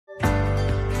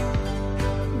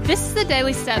This is the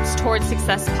Daily Steps Towards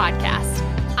Success podcast.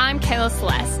 I'm Kayla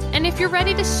Celeste, and if you're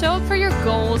ready to show up for your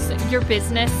goals, your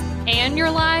business, and your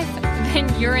life, then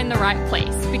you're in the right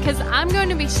place, because I'm going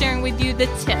to be sharing with you the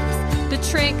tips, the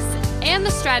tricks, and the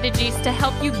strategies to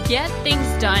help you get things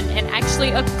done and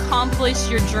actually accomplish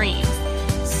your dreams.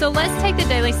 So let's take the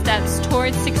daily steps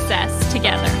towards success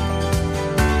together.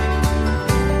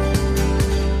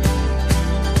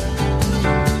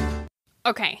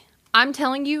 Okay, I'm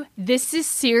telling you, this is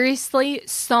seriously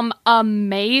some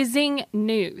amazing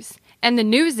news. And the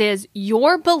news is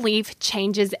your belief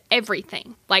changes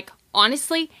everything. Like,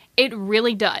 honestly, it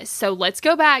really does. So let's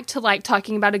go back to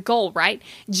talking about a goal, right?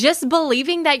 Just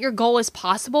believing that your goal is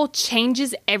possible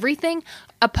changes everything,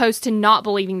 opposed to not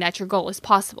believing that your goal is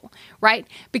possible, right?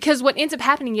 Because what ends up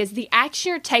happening is the action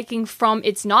you're taking from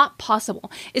it's not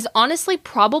possible is honestly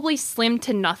probably slim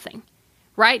to nothing,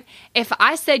 right? If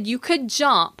I said you could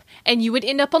jump and you would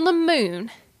end up on the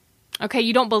moon, okay,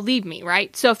 you don't believe me,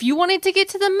 right? So if you wanted to get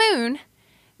to the moon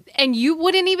and you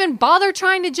wouldn't even bother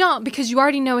trying to jump because you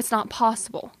already know it's not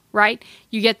possible, right?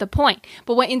 You get the point.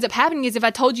 But what ends up happening is if I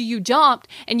told you jumped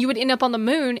and you would end up on the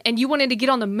moon and you wanted to get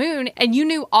on the moon and you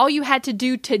knew all you had to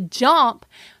do to jump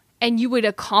and you would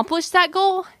accomplish that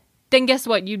goal, then guess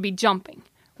what? You'd be jumping,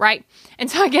 right?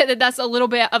 And so I get that that's a little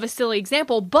bit of a silly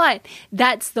example, but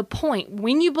that's the point.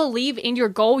 When you believe in your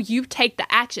goal, you take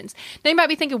the actions. Now you might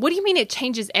be thinking, what do you mean it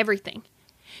changes everything?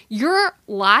 Your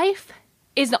life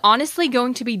is honestly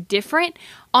going to be different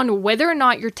on whether or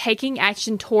not you're taking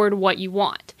action toward what you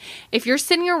want. If you're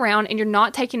sitting around and you're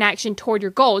not taking action toward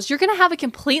your goals, you're going to have a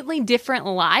completely different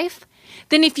life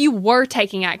than if you were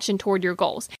taking action toward your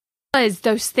goals. Because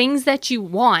those things that you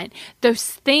want, those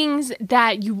things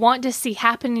that you want to see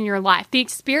happen in your life, the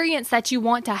experience that you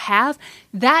want to have,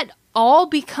 that all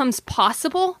becomes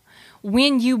possible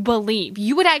when you believe.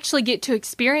 You would actually get to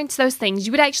experience those things.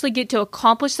 You would actually get to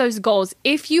accomplish those goals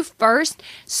if you first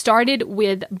started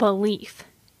with belief,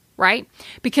 right?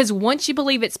 Because once you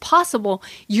believe it's possible,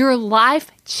 your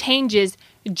life changes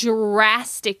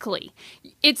drastically.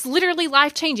 It's literally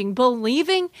life-changing.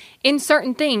 Believing in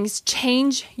certain things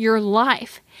change your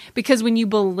life. Because when you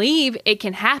believe it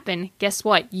can happen, guess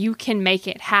what? You can make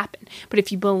it happen. But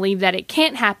if you believe that it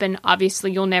can't happen,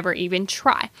 obviously you'll never even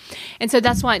try. And so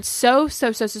that's why it's so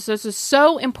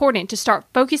important to start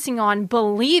focusing on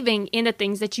believing in the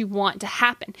things that you want to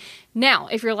happen. Now,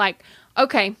 if you're like,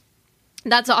 okay,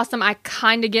 that's awesome. I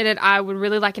kind of get it. I would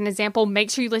really like an example.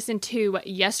 Make sure you listen to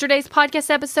yesterday's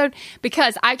podcast episode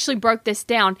because I actually broke this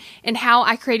down and how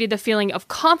I created the feeling of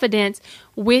confidence,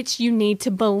 which you need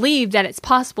to believe that it's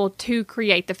possible to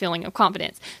create the feeling of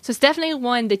confidence. So it's definitely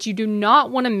one that you do not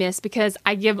want to miss because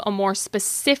I give a more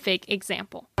specific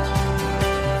example.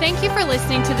 Thank you for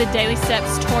listening to the Daily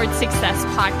Steps Towards Success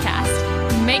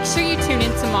podcast. Make sure you tune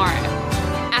in tomorrow.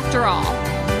 After all,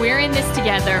 we're in this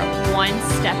together, one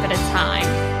step at a time.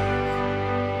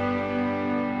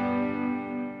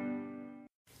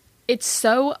 It's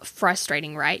so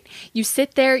frustrating, right? You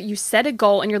sit there, you set a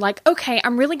goal, and you're like, okay,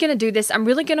 I'm really going to do this. I'm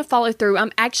really going to follow through.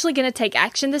 I'm actually going to take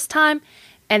action this time.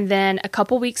 And then a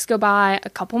couple weeks go by, a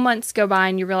couple months go by,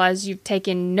 and you realize you've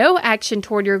taken no action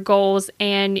toward your goals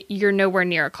and you're nowhere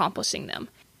near accomplishing them.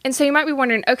 And so you might be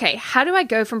wondering, okay, how do I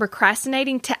go from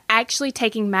procrastinating to actually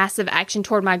taking massive action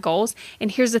toward my goals? And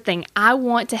here's the thing, I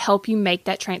want to help you make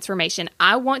that transformation.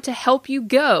 I want to help you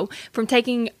go from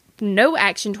taking no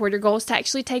action toward your goals to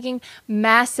actually taking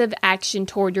massive action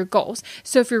toward your goals.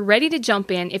 So if you're ready to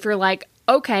jump in, if you're like,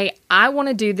 okay, I want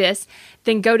to do this,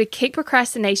 then go to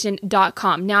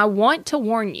kickprocrastination.com. Now, I want to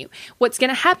warn you, what's going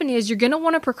to happen is you're going to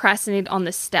want to procrastinate on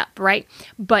this step, right?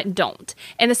 But don't.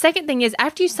 And the second thing is,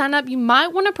 after you sign up, you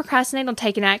might want to procrastinate on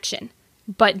taking action,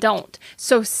 but don't.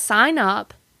 So sign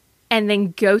up and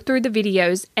then go through the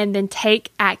videos and then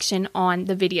take action on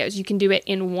the videos. You can do it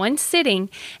in one sitting.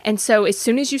 And so as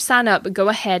soon as you sign up, go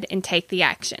ahead and take the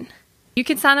action. You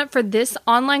can sign up for this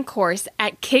online course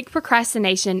at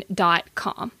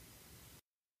kickprocrastination.com.